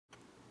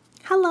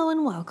Hello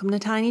and welcome to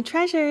Tiny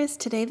Treasures.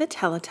 Today the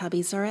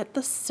Teletubbies are at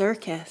the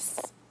circus.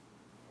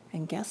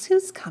 And guess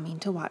who's coming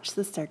to watch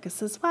the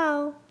circus as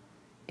well?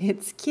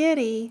 It's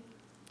Kitty.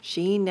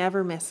 She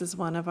never misses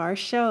one of our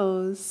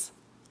shows.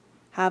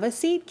 Have a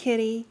seat,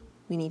 Kitty.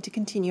 We need to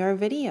continue our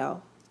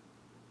video.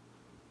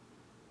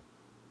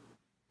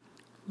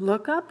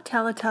 Look up,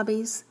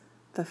 Teletubbies.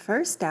 The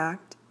first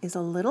act is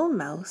a little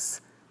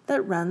mouse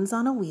that runs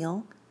on a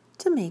wheel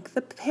to make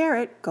the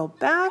parrot go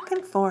back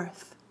and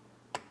forth.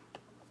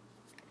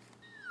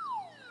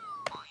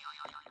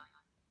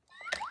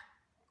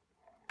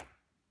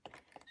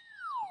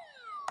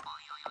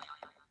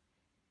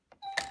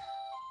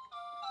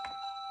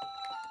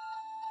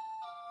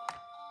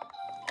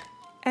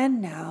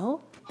 And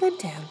now, the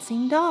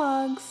dancing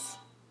dogs.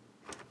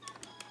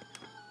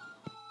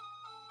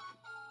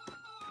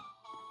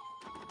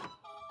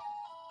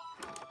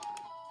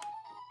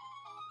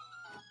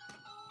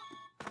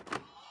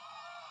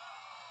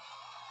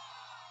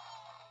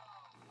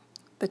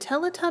 The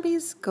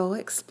Teletubbies go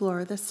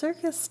explore the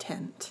circus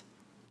tent.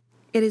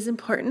 It is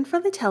important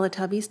for the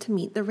Teletubbies to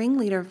meet the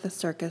ringleader of the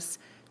circus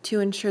to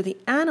ensure the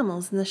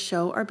animals in the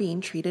show are being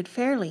treated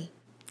fairly.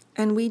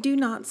 And we do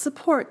not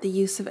support the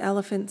use of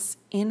elephants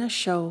in a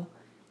show.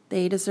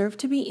 They deserve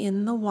to be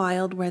in the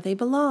wild where they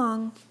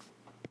belong.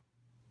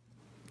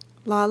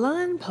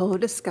 Lala and Po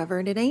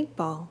discovered an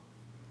 8-ball.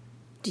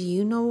 Do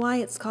you know why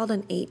it's called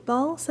an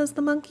 8-ball, says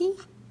the monkey?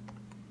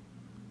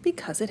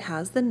 Because it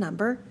has the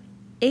number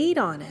 8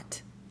 on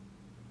it.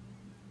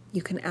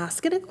 You can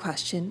ask it a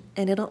question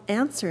and it'll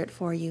answer it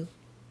for you.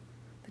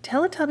 The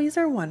Teletubbies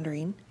are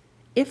wondering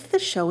if the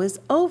show is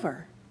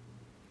over.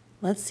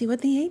 Let's see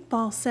what the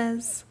 8-ball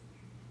says.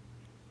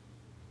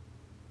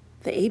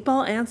 The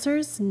 8-ball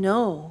answers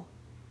no.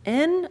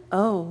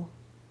 N-O.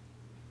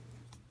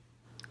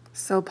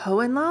 So Po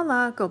and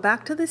Lala go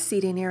back to the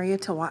seating area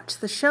to watch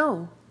the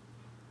show.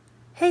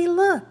 Hey,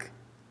 look!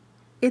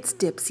 It's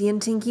Dipsy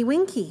and Tinky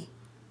Winky.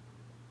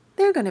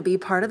 They're going to be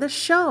part of the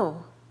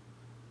show.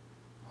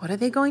 What are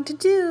they going to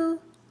do?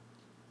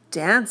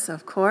 Dance,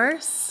 of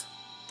course.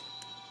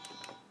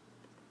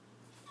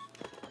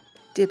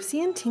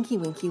 Dipsy and Tinky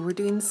Winky were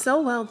doing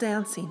so well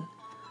dancing,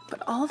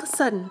 but all of a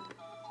sudden,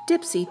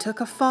 Dipsy took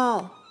a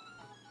fall.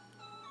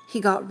 He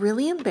got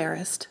really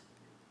embarrassed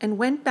and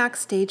went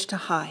backstage to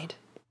hide.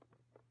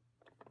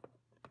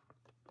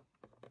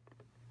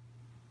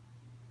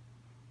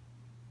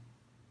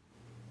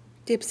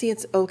 Dipsy,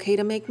 it's okay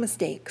to make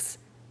mistakes.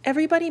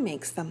 Everybody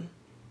makes them.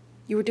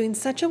 You were doing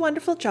such a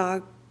wonderful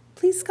job.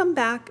 Please come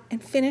back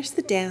and finish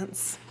the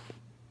dance.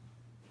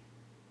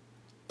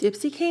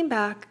 Dipsy came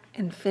back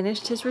and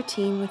finished his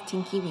routine with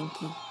Tinky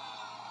Winky.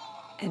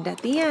 And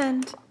at the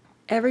end,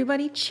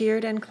 everybody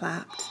cheered and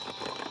clapped.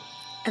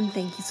 And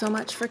thank you so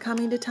much for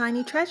coming to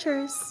Tiny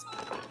Treasures.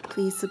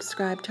 Please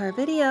subscribe to our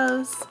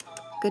videos.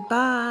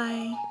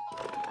 Goodbye.